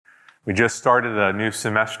We just started a new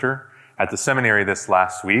semester at the seminary this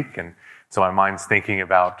last week, and so my mind's thinking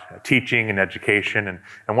about teaching and education.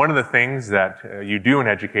 And one of the things that you do in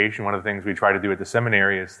education, one of the things we try to do at the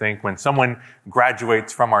seminary is think when someone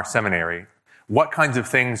graduates from our seminary, what kinds of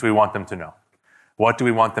things we want them to know? What do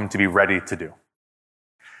we want them to be ready to do?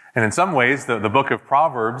 And in some ways, the book of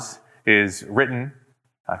Proverbs is written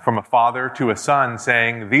from a father to a son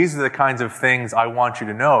saying, these are the kinds of things I want you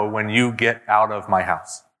to know when you get out of my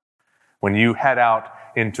house, when you head out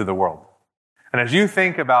into the world. And as you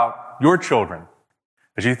think about your children,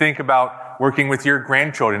 as you think about working with your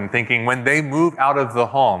grandchildren, thinking when they move out of the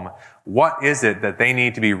home, what is it that they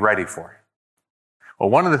need to be ready for? Well,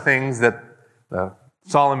 one of the things that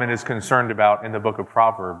Solomon is concerned about in the book of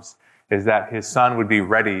Proverbs is that his son would be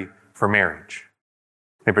ready for marriage.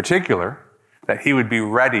 In particular, that he would be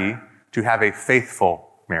ready to have a faithful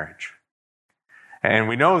marriage. And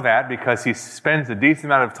we know that because he spends a decent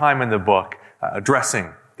amount of time in the book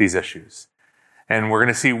addressing these issues. And we're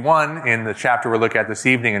going to see one in the chapter we'll look at this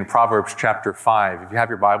evening in Proverbs chapter 5. If you have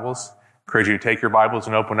your Bibles, I encourage you to take your Bibles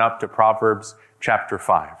and open up to Proverbs chapter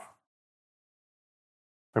 5.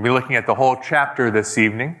 We'll be looking at the whole chapter this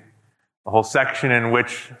evening, the whole section in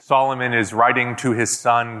which Solomon is writing to his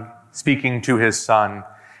son, speaking to his son,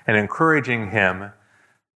 and encouraging him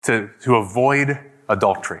to avoid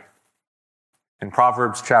adultery. In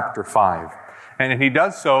Proverbs chapter 5. And he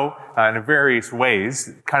does so in various ways.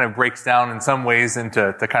 It kind of breaks down in some ways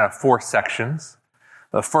into kind of four sections.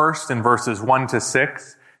 The first, in verses 1 to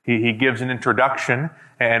 6, he gives an introduction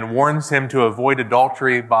and warns him to avoid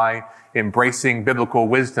adultery by embracing biblical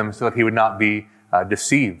wisdom so that he would not be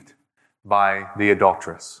deceived by the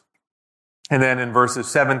adulteress. And then in verses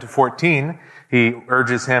 7 to 14, he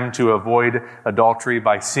urges him to avoid adultery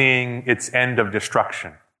by seeing its end of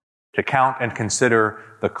destruction, to count and consider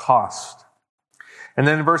the cost. And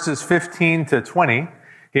then in verses 15 to 20,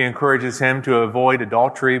 he encourages him to avoid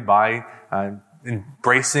adultery by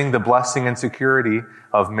embracing the blessing and security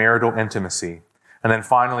of marital intimacy. And then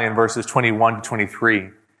finally in verses 21 to 23,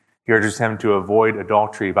 he urges him to avoid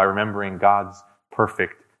adultery by remembering God's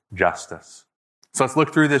perfect justice. So let's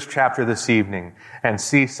look through this chapter this evening and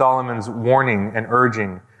see Solomon's warning and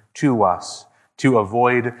urging to us to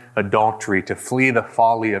avoid adultery, to flee the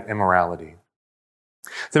folly of immorality.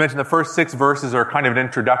 As I mentioned, the first 6 verses are kind of an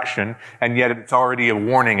introduction, and yet it's already a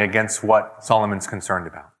warning against what Solomon's concerned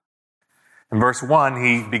about. In verse 1,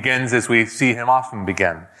 he begins as we see him often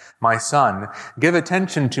begin. My son, give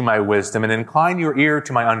attention to my wisdom and incline your ear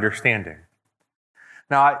to my understanding.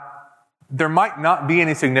 Now, there might not be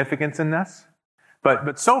any significance in this,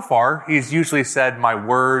 but so far, he's usually said my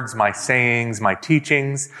words, my sayings, my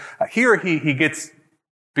teachings. Here he gets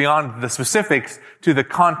beyond the specifics to the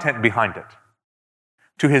content behind it,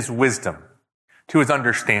 to his wisdom, to his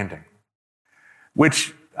understanding,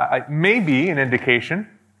 which may be an indication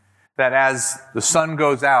that as the son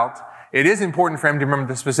goes out, it is important for him to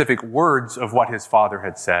remember the specific words of what his father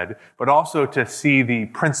had said, but also to see the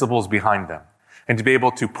principles behind them and to be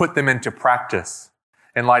able to put them into practice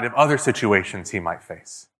in light of other situations he might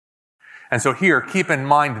face. And so here, keep in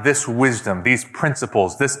mind this wisdom, these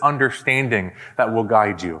principles, this understanding that will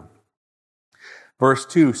guide you. Verse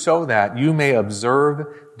 2, so that you may observe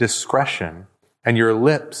discretion and your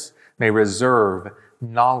lips may reserve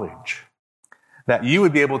knowledge. That you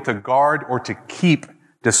would be able to guard or to keep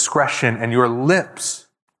discretion and your lips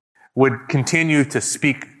would continue to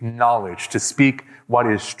speak knowledge, to speak what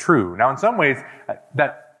is true. Now, in some ways,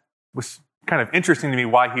 that was kind of interesting to me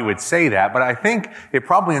why he would say that, but I think it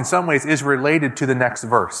probably in some ways is related to the next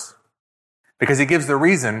verse. Because he gives the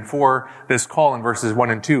reason for this call in verses 1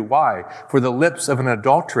 and 2. Why? For the lips of an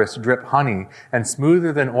adulteress drip honey, and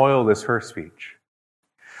smoother than oil is her speech.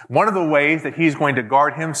 One of the ways that he's going to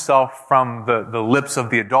guard himself from the lips of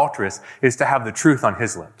the adulteress is to have the truth on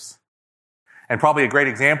his lips. And probably a great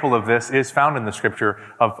example of this is found in the scripture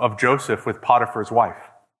of Joseph with Potiphar's wife.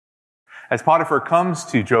 As Potiphar comes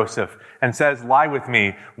to Joseph and says, lie with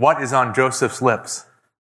me, what is on Joseph's lips?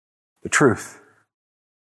 The truth.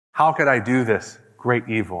 How could I do this great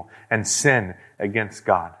evil and sin against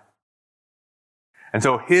God? And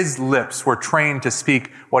so his lips were trained to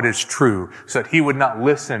speak what is true so that he would not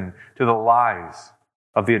listen to the lies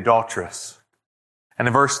of the adulteress. And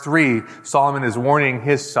in verse 3, Solomon is warning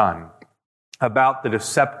his son about the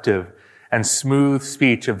deceptive and smooth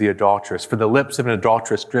speech of the adulteress. For the lips of an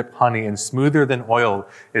adulteress drip honey, and smoother than oil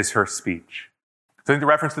is her speech. So I think the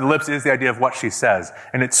reference to the lips is the idea of what she says.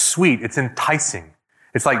 And it's sweet, it's enticing.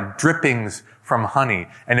 It's like drippings from honey,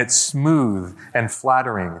 and it's smooth and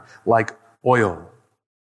flattering like oil.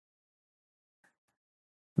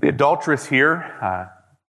 The adulteress here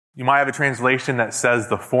You might have a translation that says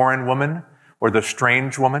the foreign woman or the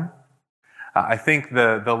strange woman. I think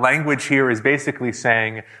the language here is basically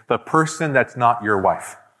saying the person that's not your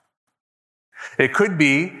wife. It could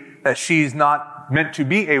be that she's not meant to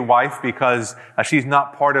be a wife because she's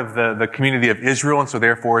not part of the community of Israel and so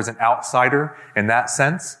therefore is an outsider in that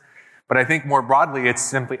sense. But I think more broadly, it's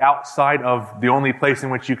simply outside of the only place in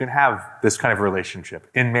which you can have this kind of relationship,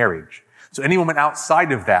 in marriage. So any woman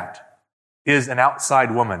outside of that is an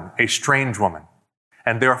outside woman, a strange woman,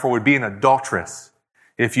 and therefore would be an adulteress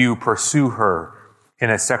if you pursue her in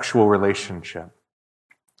a sexual relationship.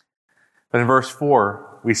 But in verse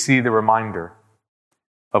 4, we see the reminder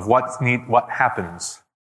of what happens.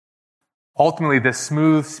 Ultimately, this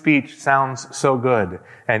smooth speech sounds so good,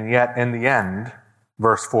 and yet in the end,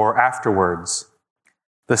 verse 4, afterwards,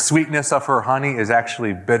 the sweetness of her honey is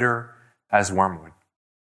actually bitter as wormwood.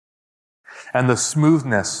 And the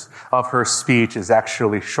smoothness of her speech is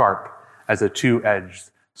actually sharp as a two-edged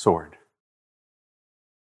sword.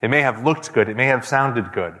 It may have looked good, it may have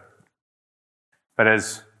sounded good, but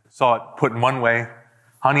as saw it put in one way,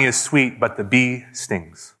 honey is sweet, but the bee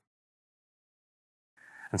stings.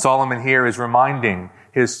 And Solomon here is reminding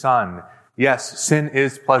his son, yes, sin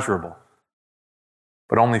is pleasurable,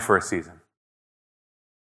 but only for a season.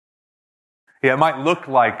 Yeah, it might look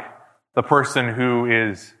like the person who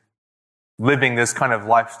is living this kind of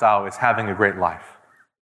lifestyle is having a great life,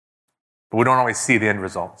 but we don't always see the end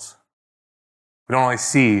results. We don't always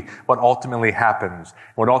see what ultimately happens.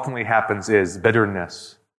 What ultimately happens is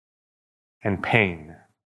bitterness and pain.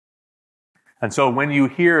 And so when you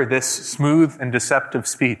hear this smooth and deceptive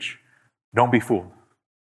speech, don't be fooled.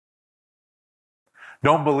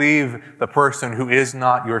 Don't believe the person who is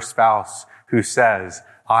not your spouse who says,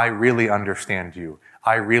 I really understand you.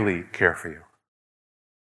 I really care for you.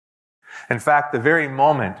 In fact, the very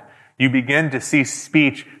moment you begin to see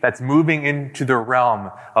speech that's moving into the realm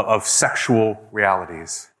of sexual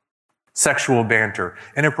realities, sexual banter,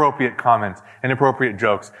 inappropriate comments, inappropriate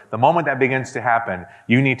jokes, the moment that begins to happen,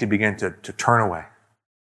 you need to begin to turn away.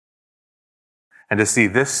 And to see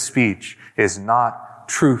this speech is not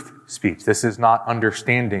truth speech. This is not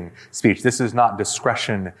understanding speech. This is not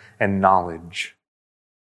discretion and knowledge.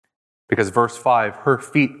 Because verse 5, her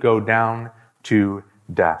feet go down to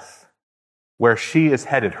death. Where she is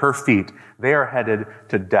headed, her feet, they are headed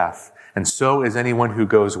to death. And so is anyone who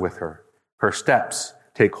goes with her. Her steps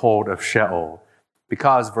take hold of Sheol.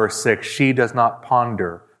 Because, verse 6, she does not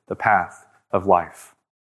ponder the path of life.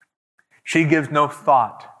 She gives no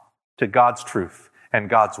thought to God's truth and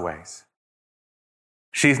God's ways.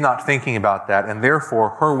 She's not thinking about that, and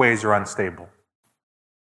therefore her ways are unstable.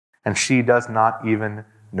 And she does not even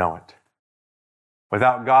know it.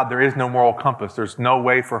 Without God, there is no moral compass. There's no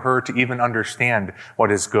way for her to even understand what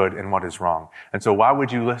is good and what is wrong. And so why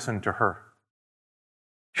would you listen to her?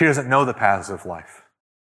 She doesn't know the paths of life.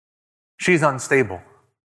 She's unstable.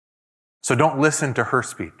 So don't listen to her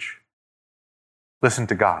speech. Listen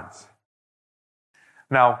to God's.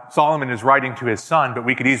 Now, Solomon is writing to his son, but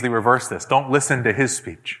we could easily reverse this. Don't listen to his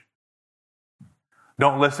speech.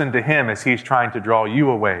 Don't listen to him as he's trying to draw you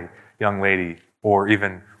away, young lady, or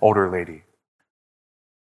even older lady.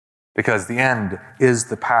 Because the end is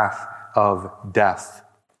the path of death,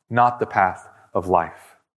 not the path of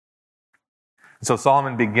life. And so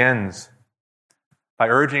Solomon begins by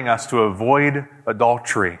urging us to avoid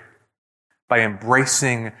adultery, by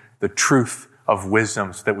embracing the truth of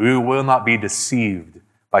wisdom so that we will not be deceived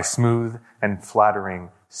by smooth and flattering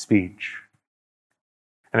speech.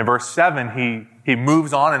 And in verse 7, he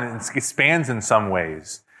moves on and expands in some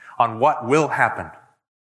ways on what will happen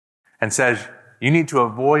and says, you need to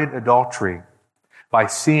avoid adultery by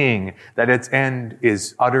seeing that its end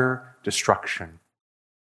is utter destruction.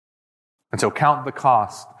 And so count the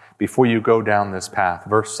cost before you go down this path.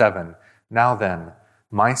 Verse 7, now then,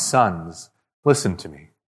 my sons, listen to me,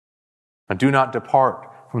 and do not depart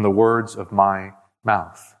from the words of my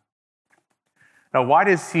mouth. Now, why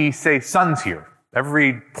does he say sons here?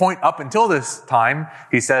 Every point up until this time,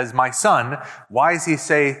 he says, my son. Why does he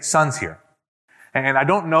say sons here? And I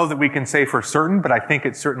don't know that we can say for certain, but I think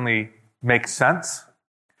it certainly makes sense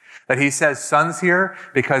that he says sons here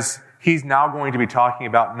because he's now going to be talking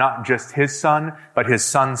about not just his son, but his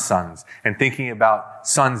son's sons, and thinking about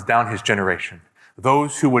sons down his generation,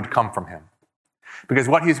 those who would come from him. Because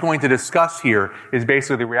what he's going to discuss here is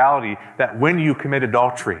basically the reality that when you commit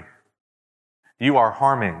adultery, you are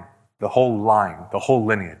harming the whole line, the whole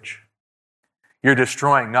lineage. You're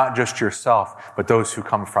destroying not just yourself, but those who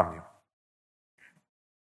come from you.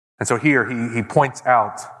 And so here he points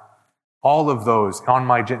out All of those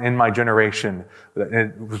in my generation,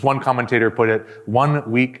 as one commentator put it, one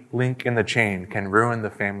weak link in the chain can ruin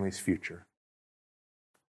the family's future.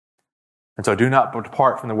 And so do not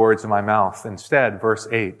depart from the words of my mouth. Instead, verse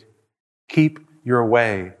 8, keep your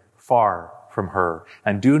way far from her,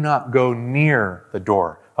 and do not go near the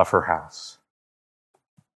door of her house.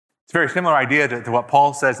 It's a very similar idea to what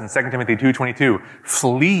Paul says in 2 Timothy 2:22,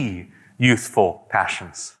 flee youthful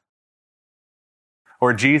passions.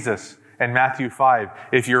 Or Jesus in Matthew 5,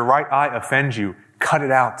 if your right eye offends you, cut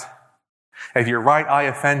it out. If your right eye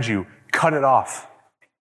offends you, cut it off.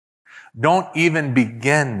 Don't even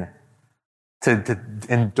begin to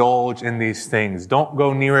indulge in these things. Don't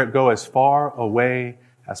go near it. Go as far away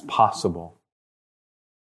as possible.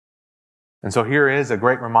 And so here is a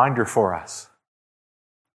great reminder for us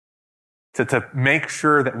to make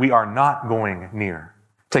sure that we are not going near,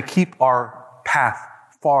 to keep our path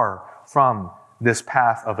far from this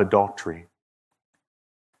path of adultery.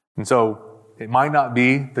 And so it might not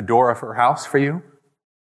be the door of her house for you.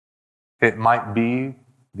 It might be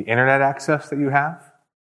the internet access that you have.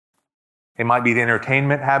 It might be the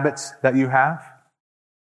entertainment habits that you have.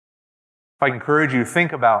 If I encourage you,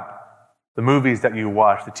 think about the movies that you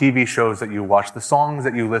watch, the TV shows that you watch, the songs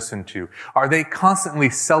that you listen to. Are they constantly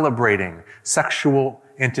celebrating sexual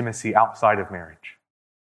intimacy outside of marriage?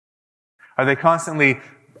 Are they constantly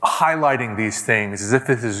highlighting these things as if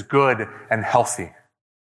this is good and healthy?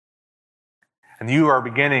 And you are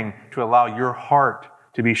beginning to allow your heart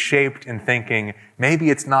to be shaped in thinking, maybe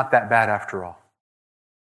it's not that bad after all.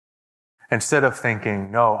 Instead of thinking,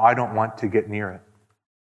 no, I don't want to get near it.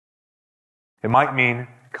 It might mean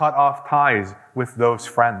cut off ties with those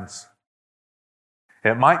friends.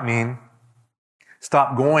 It might mean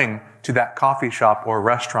stop going to that coffee shop or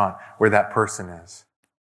restaurant where that person is.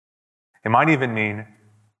 It might even mean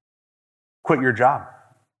quit your job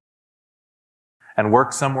and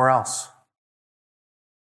work somewhere else.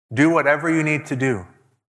 Do whatever you need to do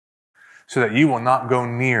so that you will not go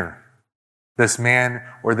near this man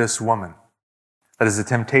or this woman that is a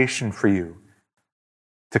temptation for you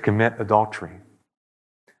to commit adultery.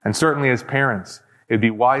 And certainly as parents, it would be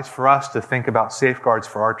wise for us to think about safeguards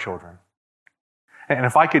for our children. And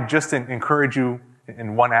if I could just encourage you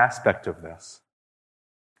in one aspect of this,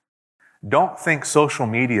 don't think social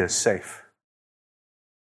media is safe.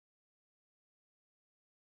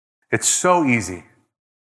 It's so easy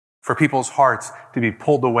for people's hearts to be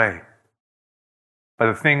pulled away by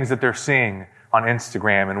the things that they're seeing on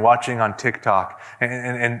Instagram and watching on TikTok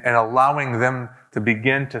and allowing them to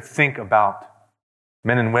begin to think about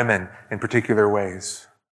men and women in particular ways.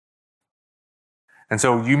 And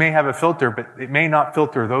so you may have a filter, but it may not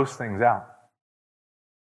filter those things out.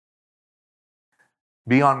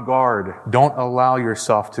 Be on guard. Don't allow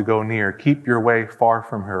yourself to go near. Keep your way far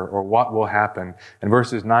from her, or what will happen? And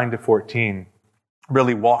verses 9 to 14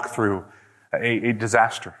 really walk through a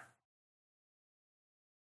disaster.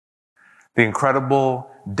 The incredible,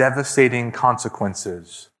 devastating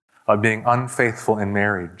consequences of being unfaithful in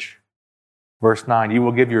marriage. Verse 9, you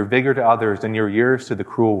will give your vigor to others and your years to the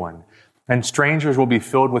cruel one. And strangers will be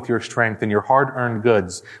filled with your strength, and your hard-earned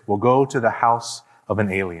goods will go to the house of an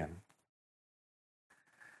alien.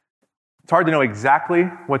 It's hard to know exactly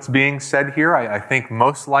what's being said here. I think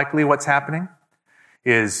most likely what's happening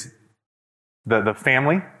is the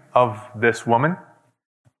family of this woman,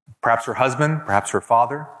 perhaps her husband, perhaps her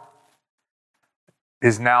father,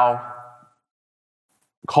 is now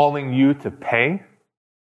calling you to pay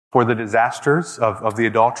for the disasters of the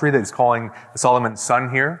adultery. That he's calling Solomon's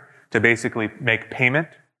son here to basically make payment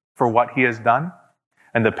for what he has done.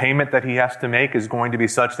 And the payment that he has to make is going to be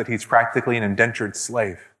such that he's practically an indentured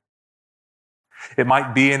slave. It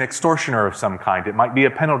might be an extortioner of some kind. It might be a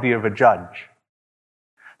penalty of a judge.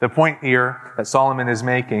 The point here that Solomon is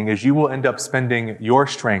making is you will end up spending your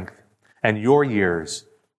strength and your years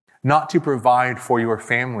not to provide for your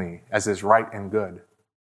family as is right and good,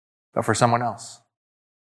 but for someone else.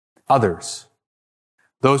 Others.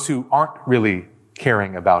 Those who aren't really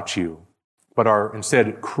caring about you, but are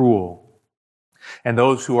instead cruel. And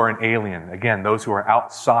those who are an alien. Again, those who are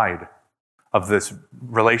outside of this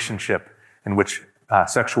relationship in which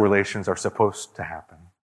sexual relations are supposed to happen.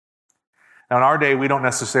 Now, in our day, we don't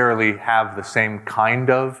necessarily have the same kind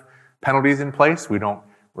of penalties in place. We don't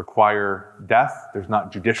require death. There's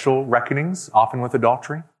not judicial reckonings, often with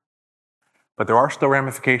adultery. But there are still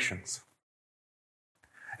ramifications.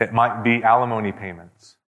 It might be alimony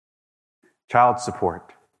payments, child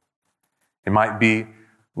support. It might be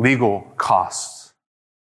legal costs.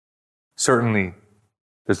 Certainly,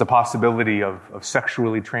 there's the possibility of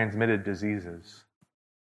sexually transmitted diseases.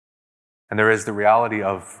 And there is the reality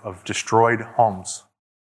of destroyed homes.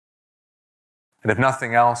 And if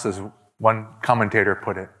nothing else, as one commentator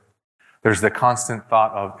put it, there's the constant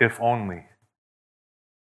thought of, if only,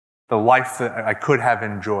 the life that I could have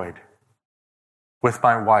enjoyed with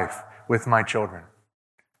my wife, with my children,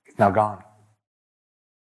 is now gone.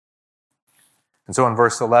 And so in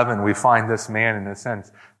verse 11, we find this man, in a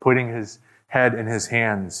sense, putting his head in his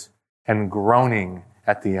hands and groaning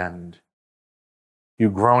at the end. You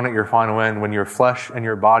groan at your final end when your flesh and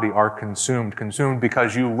your body are consumed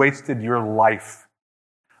because you wasted your life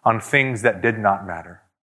on things that did not matter.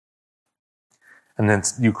 And then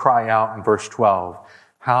you cry out in verse 12,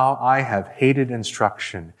 how I have hated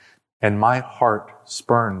instruction, and my heart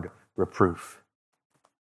spurned reproof.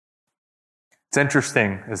 It's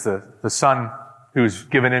interesting as the son who's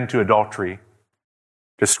given into adultery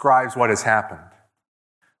describes what has happened.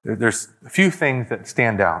 There's a few things that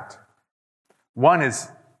stand out. One is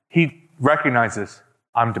he recognizes,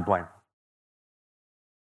 I'm to blame.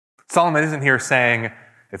 Solomon isn't here saying,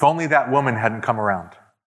 if only that woman hadn't come around.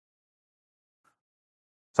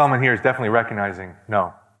 Solomon here is definitely recognizing,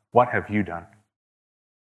 no, what have you done?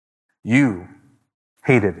 You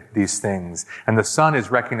hated these things. And the son is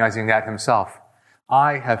recognizing that himself.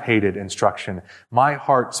 I have hated instruction. My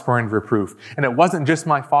heart spurned reproof. And it wasn't just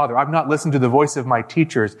my father. I've not listened to the voice of my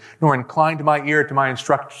teachers, nor inclined my ear to my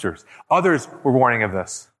instructors. Others were warning of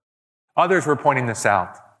this. Others were pointing this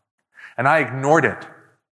out. And I ignored it.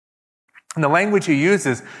 And the language he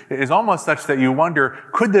uses is almost such that you wonder,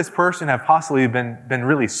 could this person have possibly been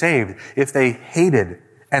really saved if they hated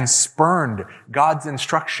and spurned God's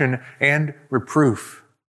instruction and reproof?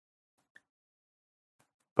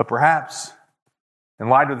 But perhaps, in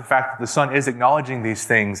light of the fact that the son is acknowledging these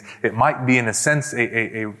things, it might be, in a sense,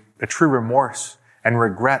 a true remorse and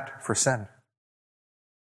regret for sin.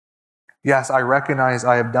 Yes, I recognize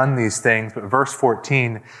I have done these things, but verse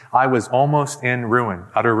 14, I was almost in ruin,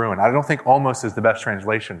 utter ruin. I don't think almost is the best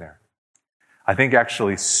translation there. I think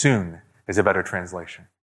actually soon is a better translation.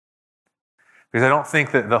 Because I don't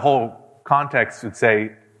think that the whole context would say,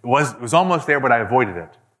 it was almost there, but I avoided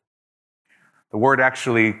it. The word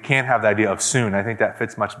actually can't have the idea of soon. I think that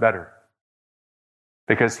fits much better.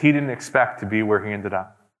 Because he didn't expect to be where he ended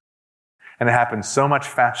up. And it happened so much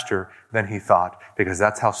faster than he thought, because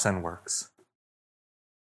that's how sin works.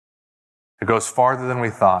 It goes farther than we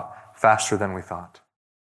thought, faster than we thought.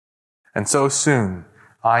 And so soon,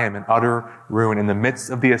 I am in utter ruin. In the midst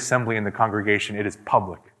of the assembly and the congregation, it is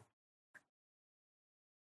public.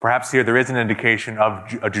 Perhaps here there is an indication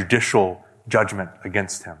of a judicial judgment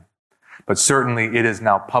against him. But certainly it is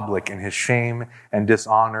now public, and his shame and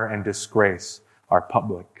dishonor and disgrace are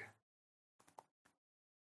public.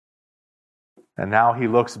 And now he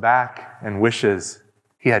looks back and wishes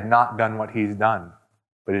he had not done what he's done,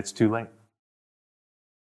 but it's too late.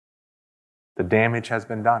 The damage has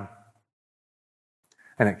been done,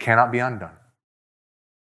 and it cannot be undone.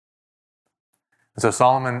 And so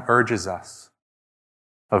Solomon urges us,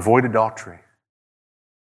 avoid adultery,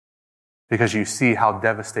 because you see how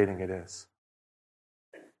devastating it is.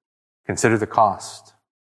 Consider the cost.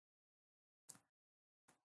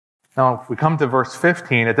 Now, if we come to verse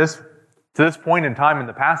 15, to this point in time in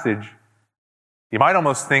the passage, you might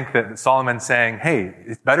almost think that Solomon's saying, hey,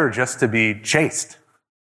 it's better just to be chaste.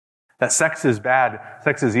 That sex is bad,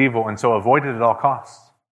 sex is evil, and so avoid it at all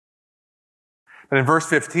costs. But in verse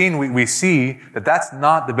 15, we see that that's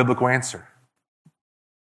not the biblical answer.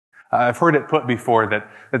 I've heard it put before that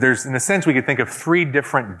there's, in a sense, we could think of three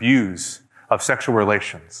different views of sexual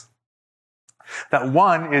relations. That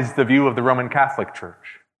one is the view of the Roman Catholic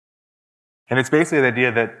Church. And it's basically the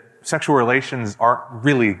idea that sexual relations aren't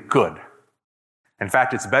really good. In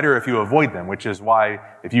fact, it's better if you avoid them, which is why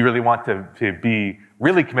if you really want to be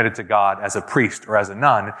really committed to God as a priest or as a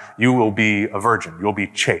nun, you will be a virgin. You'll be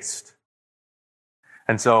chaste.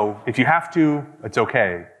 And so if you have to, it's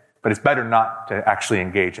okay, but it's better not to actually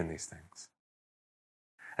engage in these things.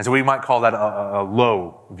 And so we might call that a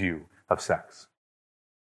low view of sex.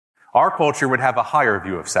 Our culture would have a higher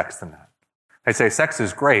view of sex than that. They say sex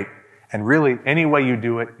is great, and really, any way you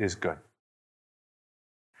do it is good.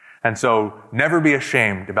 And so, never be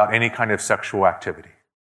ashamed about any kind of sexual activity.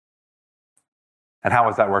 And how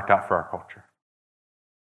has that worked out for our culture?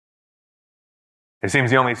 It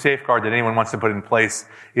seems the only safeguard that anyone wants to put in place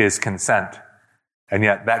is consent. And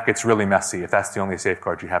yet, that gets really messy if that's the only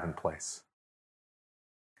safeguard you have in place.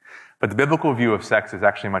 But the biblical view of sex is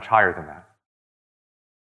actually much higher than that.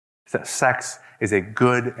 It's that sex is a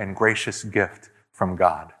good and gracious gift from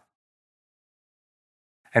God,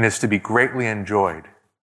 and is to be greatly enjoyed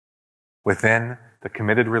within the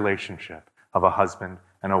committed relationship of a husband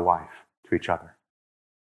and a wife to to each other.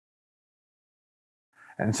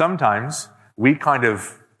 And sometimes we kind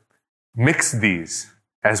of mix these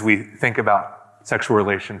as we think about sexual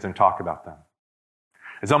relations and talk about them.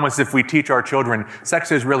 It's almost as if we teach our children,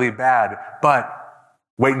 sex is really bad, but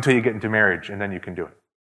wait until you get into marriage and then you can do it.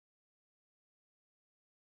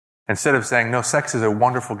 Instead of saying, no, sex is a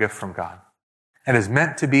wonderful gift from God and is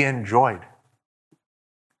meant to be enjoyed,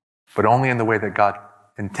 but only in the way that God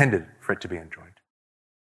intended for it to be enjoyed.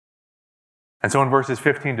 And so in verses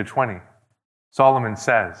 15 to 20, Solomon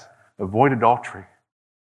says, avoid adultery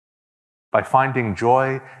by finding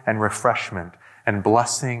joy and refreshment and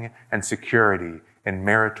blessing and security in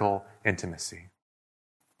marital intimacy.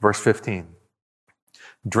 Verse 15,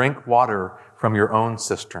 drink water from your own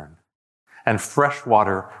cistern and fresh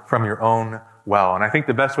water from your own well. And I think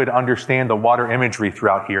the best way to understand the water imagery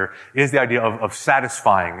throughout here is the idea of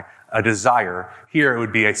satisfying a desire. Here it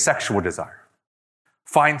would be a sexual desire.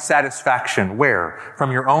 Find satisfaction where?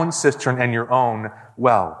 From your own cistern and your own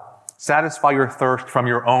well. Satisfy your thirst from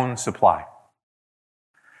your own supply.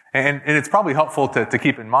 And it's probably helpful to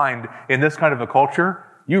keep in mind, in this kind of a culture,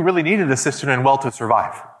 you really needed a cistern and well to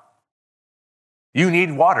survive. You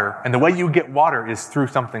need water, and the way you get water is through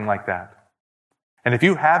something like that. And if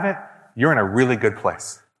you have it, you're in a really good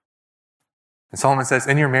place. And Solomon says,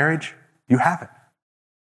 in your marriage, you have it.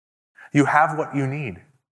 You have what you need.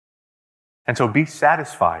 And so be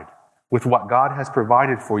satisfied with what God has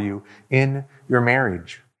provided for you in your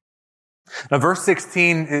marriage. Now, verse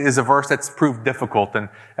 16 is a verse that's proved difficult, and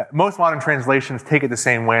most modern translations take it the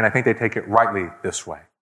same way, and I think they take it rightly this way.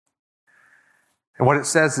 And what it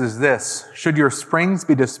says is this: should your springs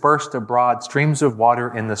be dispersed abroad, streams of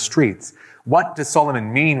water in the streets? What does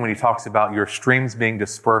Solomon mean when he talks about your streams being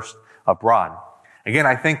dispersed abroad? Again,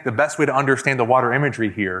 I think the best way to understand the water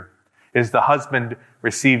imagery here is the husband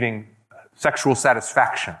receiving sexual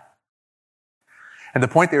satisfaction. And the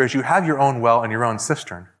point there is you have your own well and your own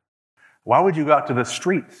cistern. Why would you go out to the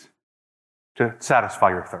streets to satisfy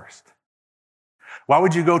your thirst? Why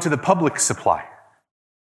would you go to the public supply?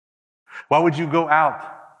 Why would you go out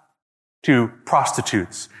to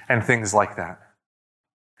prostitutes and things like that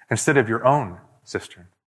instead of your own cistern?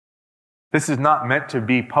 This is not meant to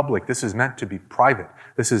be public. This is meant to be private.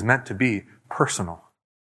 This is meant to be personal.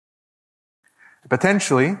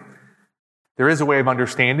 Potentially, there is a way of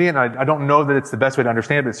understanding, and I don't know that it's the best way to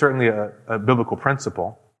understand it, but it's certainly a biblical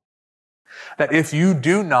principle, that if you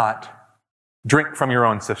do not drink from your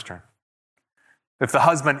own cistern, if the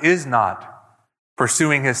husband is not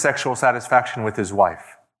pursuing his sexual satisfaction with his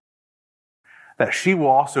wife, that she will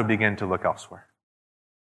also begin to look elsewhere.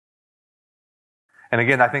 And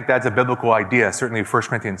again, I think that's a biblical idea. Certainly 1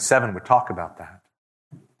 Corinthians 7 would talk about that.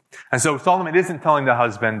 And so Solomon isn't telling the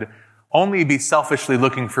husband, only be selfishly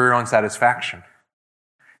looking for your own satisfaction.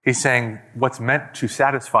 He's saying what's meant to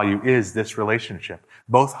satisfy you is this relationship,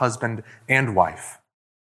 both husband and wife.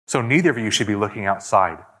 So neither of you should be looking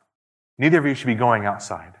outside. Neither of you should be going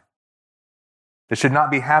outside. It should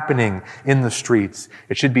not be happening in the streets.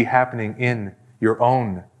 It should be happening in your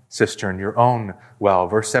own cistern, your own well.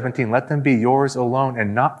 Verse 17, let them be yours alone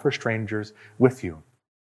and not for strangers with you.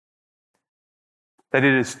 That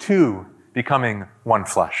it is two becoming one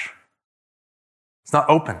flesh. It's not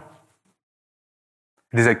open.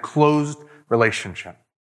 It is a closed relationship.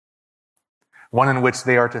 One in which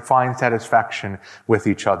they are to find satisfaction with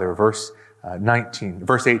each other. Verse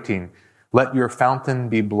 18, let your fountain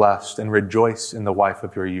be blessed and rejoice in the wife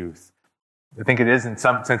of your youth. I think it is in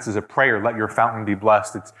some senses a prayer, let your fountain be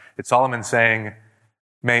blessed. It's Solomon saying,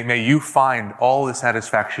 may you find all the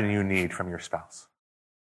satisfaction you need from your spouse.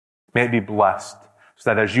 May it be blessed,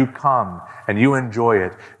 so that as you come and you enjoy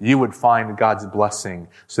it, you would find God's blessing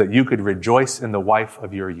so that you could rejoice in the wife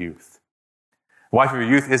of your youth. The wife of your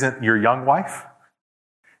youth isn't your young wife.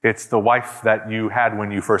 It's the wife that you had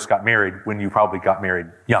when you first got married, when you probably got married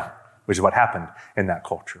young, which is what happened in that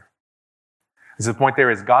culture. So the point there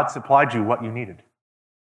is God supplied you what you needed.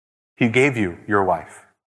 He gave you your wife.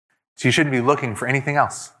 So you shouldn't be looking for anything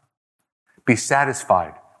else. Be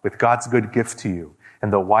satisfied with God's good gift to you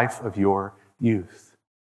and the wife of your youth.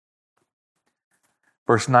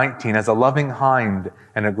 Verse 19, as a loving hind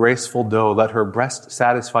and a graceful doe, let her breast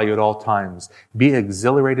satisfy you at all times. Be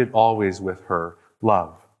exhilarated always with her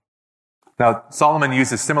love. Now, Solomon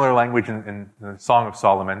uses similar language in the Song of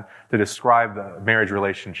Solomon to describe the marriage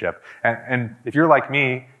relationship. And if you're like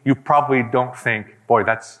me, you probably don't think, boy,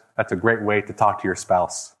 that's a great way to talk to your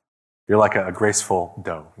spouse. You're like a graceful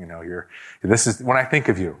doe. This is, when I think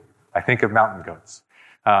of you, I think of mountain goats.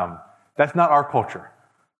 That's not our culture.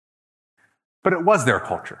 But it was their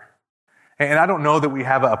culture. And I don't know that we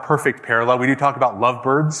have a perfect parallel. We do talk about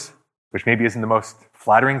lovebirds which maybe isn't the most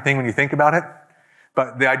flattering thing when you think about it.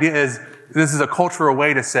 But the idea is, this is a cultural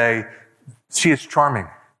way to say, she is charming,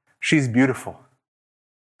 she's beautiful,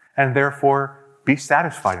 and therefore be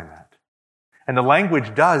satisfied in that. And the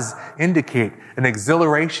language does indicate an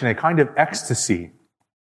exhilaration, a kind of ecstasy,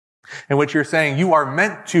 in which you're saying you are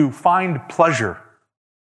meant to find pleasure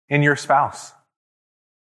in your spouse.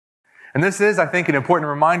 And this is, I think, an important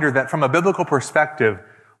reminder that from a biblical perspective,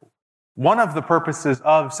 one of the purposes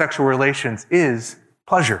of sexual relations is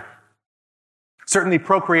pleasure. Certainly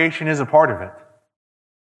procreation is a part of it,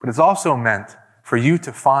 but it's also meant for you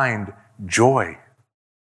to find joy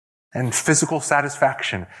and physical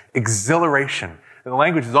satisfaction, exhilaration. The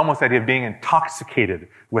language is almost the idea of being intoxicated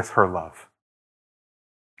with her love.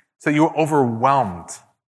 So you're overwhelmed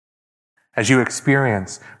as you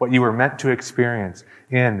experience what you were meant to experience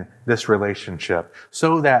in this relationship.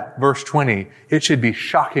 So that, verse 20, it should be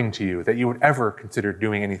shocking to you that you would ever consider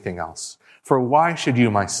doing anything else. For why should you,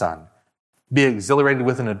 my son, be exhilarated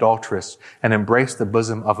with an adulteress and embrace the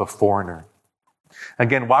bosom of a foreigner?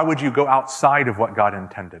 Again, why would you go outside of what God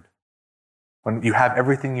intended when you have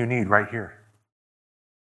everything you need right here?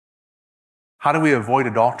 How do we avoid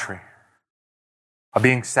adultery? By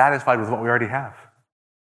being satisfied with what we already have.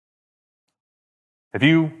 If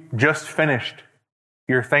you just finished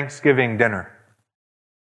your Thanksgiving dinner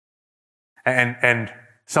and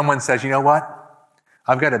someone says, you know what?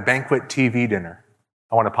 I've got a banquet TV dinner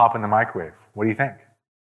I want to pop in the microwave. What do you think?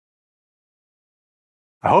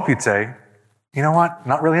 I hope you'd say, you know what?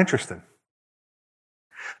 Not really interested.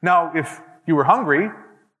 Now, if you were hungry,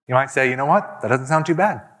 you might say, you know what? That doesn't sound too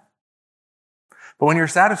bad. But when you're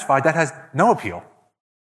satisfied, that has no appeal.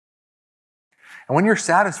 And when you're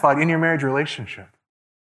satisfied in your marriage relationship,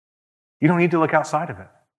 you don't need to look outside of it.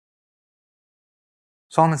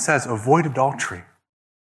 Solomon says, avoid adultery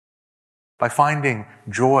by finding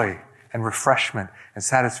joy and refreshment and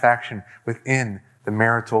satisfaction within the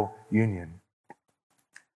marital union.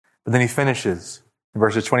 But then he finishes in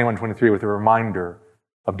verses 21 and 23 with a reminder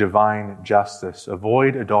of divine justice.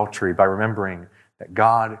 Avoid adultery by remembering that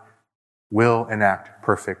God will enact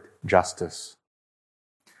perfect justice.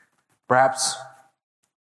 Perhaps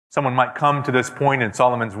someone might come to this point in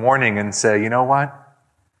Solomon's warning and say, you know what?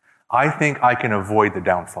 I think I can avoid the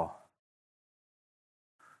downfall.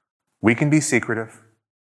 We can be secretive.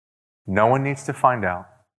 No one needs to find out.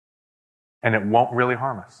 And it won't really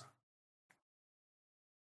harm us.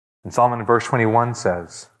 And Solomon in verse 21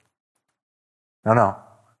 says, no.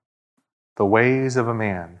 The ways of a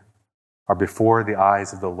man are before the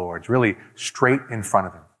eyes of the Lord. It's really straight in front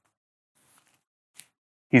of him.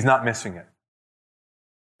 He's not missing it.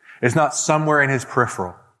 It's not somewhere in his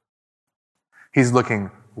peripheral. He's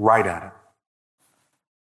looking right at it.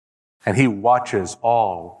 And he watches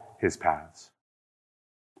all his paths.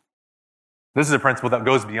 This is a principle that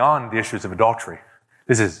goes beyond the issues of adultery.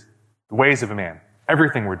 This is the ways of a man.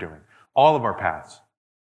 Everything we're doing. All of our paths.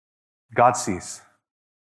 God sees.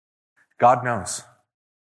 God knows.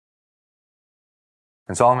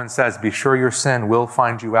 And Solomon says, be sure your sin will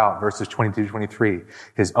find you out. Verses 22 to 23.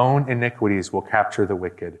 His own iniquities will capture the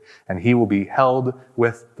wicked, and he will be held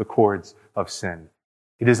with the cords of sin.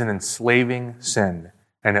 It is an enslaving sin,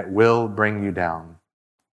 and it will bring you down.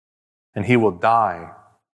 And he will die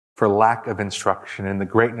for lack of instruction. In the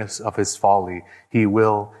greatness of his folly, he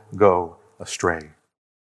will go astray.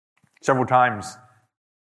 Several times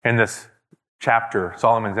in this chapter,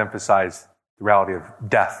 Solomon's emphasized the reality of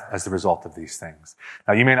death as the result of these things.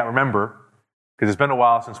 Now, you may not remember, because it's been a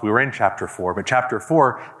while since we were in chapter 4, but chapter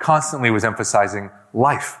 4 constantly was emphasizing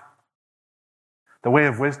life. The way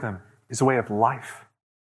of wisdom is a way of life.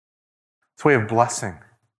 It's a way of blessing.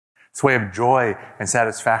 It's a way of joy and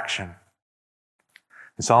satisfaction.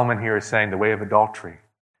 And Solomon here is saying the way of adultery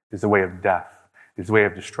is the way of death, is the way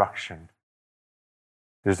of destruction.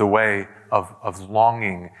 There's the way of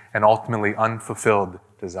longing and ultimately unfulfilled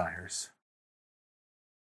desires.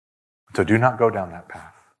 So do not go down that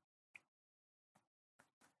path,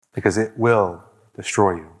 because it will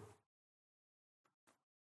destroy you.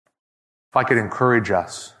 If I could encourage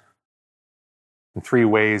us in 3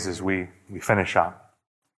 ways as we finish up.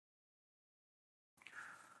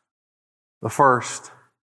 The first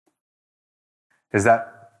is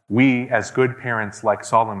that we, as good parents like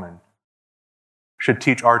Solomon, should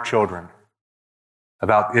teach our children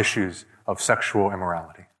about issues of sexual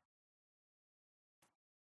immorality.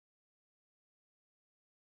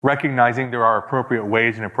 Recognizing there are appropriate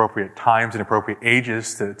ways and appropriate times and appropriate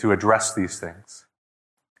ages to address these things.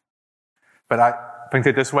 But I think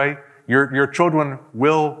it this way, your children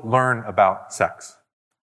will learn about sex.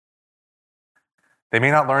 They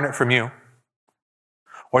may not learn it from you,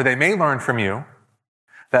 Or they may learn from you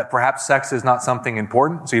that perhaps sex is not something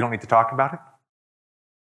important, so you don't need to talk about it.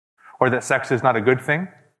 Or that sex is not a good thing.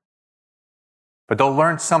 But they'll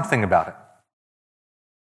learn something about it.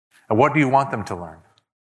 And what do you want them to learn?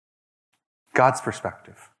 God's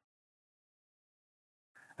perspective.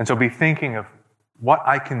 And so be thinking of what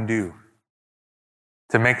I can do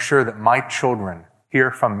to make sure that my children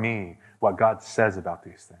hear from me what God says about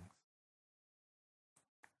these things.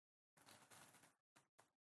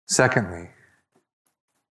 Secondly,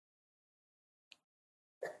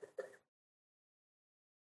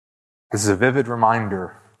 this is a vivid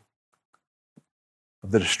reminder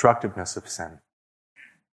of the destructiveness of sin.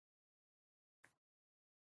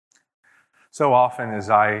 So often as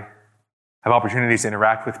I have opportunities to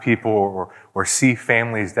interact with people or see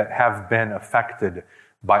families that have been affected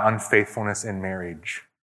by unfaithfulness in marriage,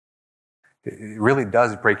 it really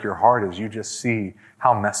does break your heart as you just see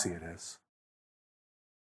how messy it is,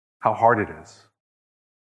 how hard it is,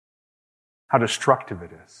 how destructive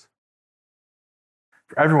it is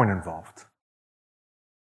for everyone involved.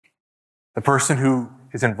 The person who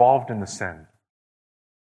is involved in the sin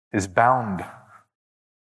is bound.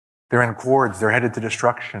 They're in cords. They're headed to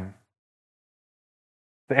destruction.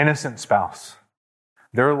 The innocent spouse,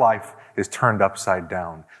 their life is turned upside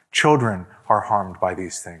down. Children are harmed by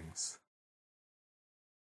these things.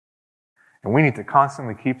 And we need to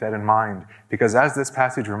constantly keep that in mind because as this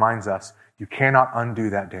passage reminds us, you cannot undo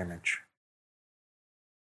that damage.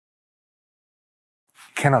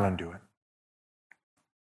 You cannot undo it.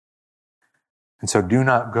 And so do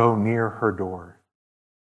not go near her door.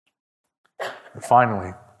 And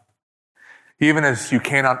finally, even as you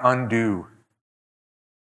cannot undo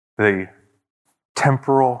the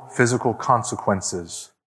temporal, physical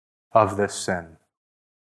consequences of this sin,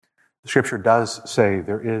 the Scripture does say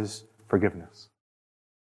there is forgiveness.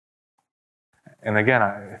 And again,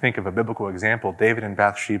 I think of a biblical example, David and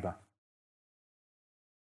Bathsheba.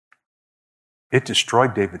 It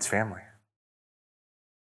destroyed David's family.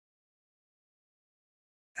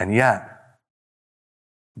 And yet,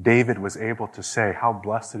 David was able to say, how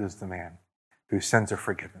blessed is the man whose sins are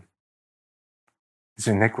forgiven. His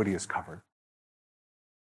iniquity is covered.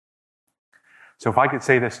 So if I could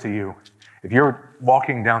say this to you, if you're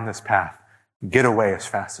walking down this path, get away as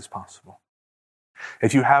fast as possible.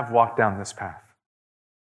 If you have walked down this path,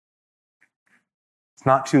 it's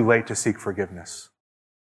not too late to seek forgiveness.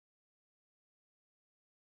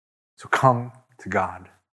 So come to God.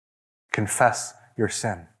 Confess your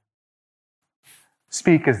sin.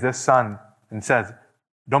 Speak as this son and says,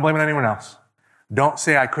 don't blame it on anyone else. Don't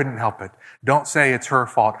say I couldn't help it. Don't say it's her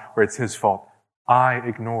fault or it's his fault. I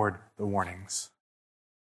ignored the warnings.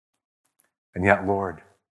 And yet, Lord,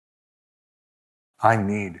 I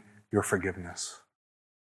need your forgiveness.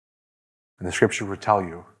 And the Scripture will tell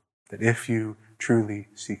you that if you truly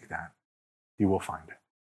seek that, you will find it.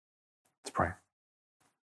 Let's pray.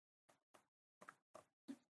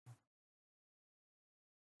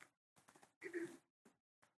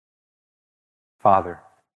 Father,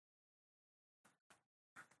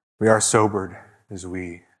 we are sobered as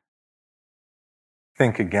we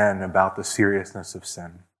think again about the seriousness of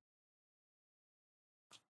sin.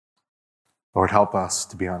 Lord, help us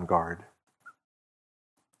to be on guard.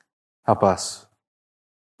 Help us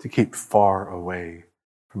to keep far away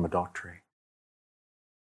from adultery.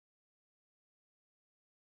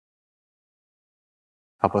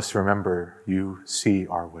 Help us to remember you see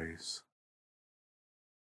our ways.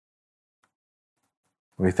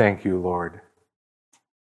 We thank you, Lord,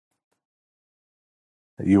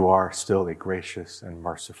 that you are still a gracious and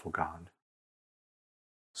merciful God,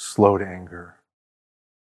 slow to anger,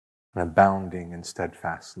 and abounding in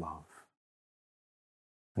steadfast love,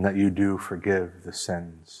 and that you do forgive the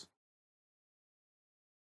sins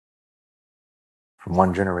from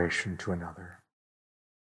one generation to another.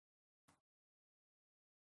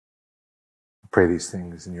 I pray these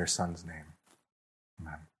things in your Son's name.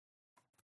 Amen.